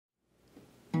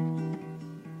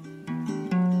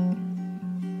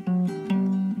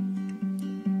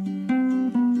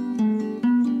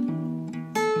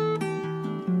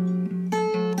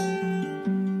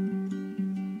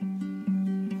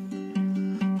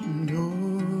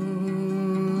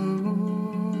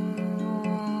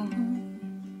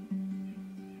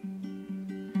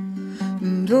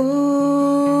And oh,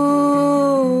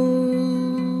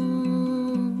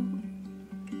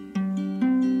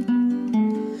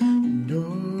 and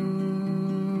oh,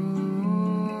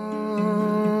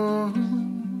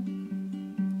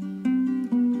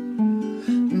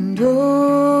 and oh,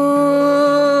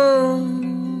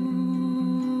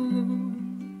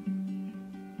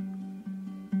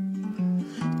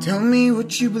 tell me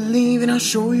what you believe and I'll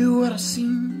show you what I've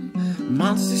seen.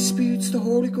 Monster spirits, the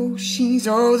Holy Ghost, she's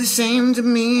all the same to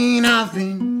me. And I've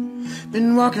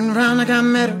been walking around like I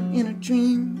met her in a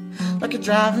dream, like a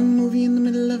driving movie in the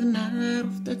middle of a night right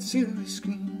off that silver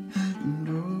screen. And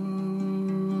oh,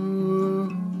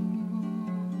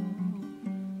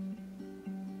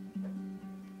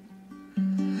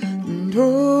 and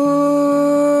oh,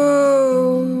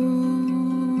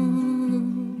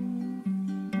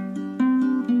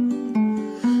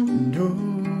 and oh,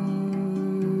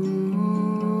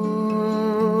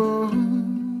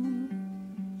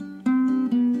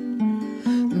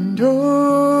 and oh,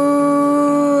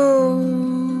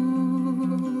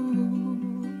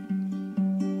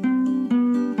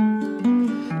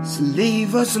 so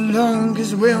leave us alone,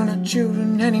 'cause we're not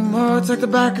children anymore. It's like the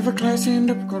back of a class hand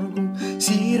up, gotta go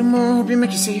see tomorrow. Hope you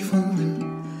make a safe home and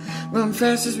run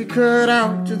fast as we cut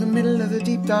out to the middle of the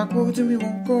deep dark woods, and we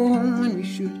won't go home. And we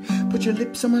should put your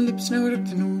lips on my lips, now we're up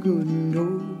to no good. And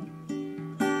oh,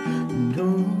 and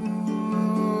oh,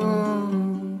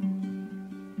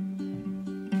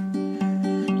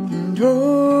 and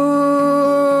oh,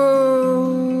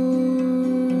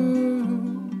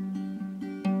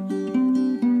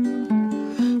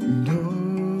 and oh,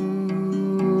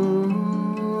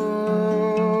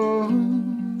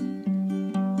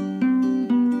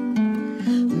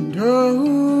 and oh,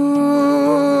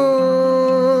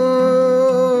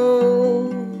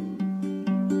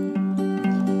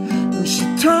 and she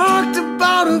talked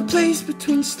about a place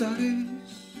between stars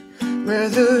where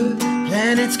the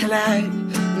planets collide,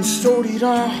 and so did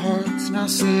our hearts. And I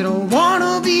said, I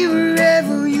wanna be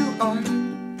wherever you are,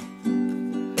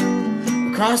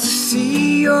 across the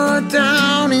sea or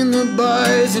down in the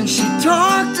bars. And she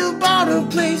talked about a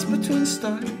place between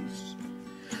stars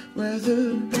where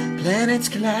the planets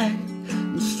collide,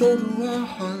 and so do our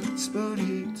hearts. But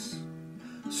it's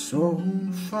so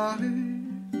far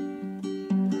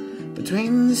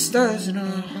between the stars and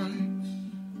our hearts.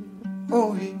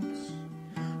 Oh, it's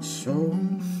so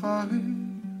far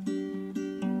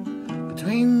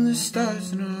between the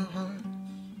stars and our hearts.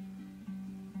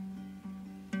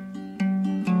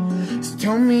 So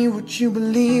tell me what you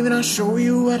believe and I'll show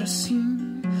you what I've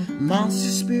seen. Monster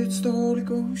spirits, the Holy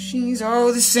Ghost, she's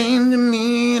all the same to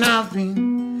me. And I've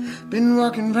been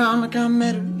walking around like I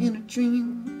met her in a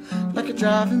dream, like a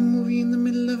driving movie in the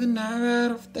middle of a night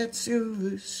right off that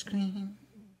silver screen.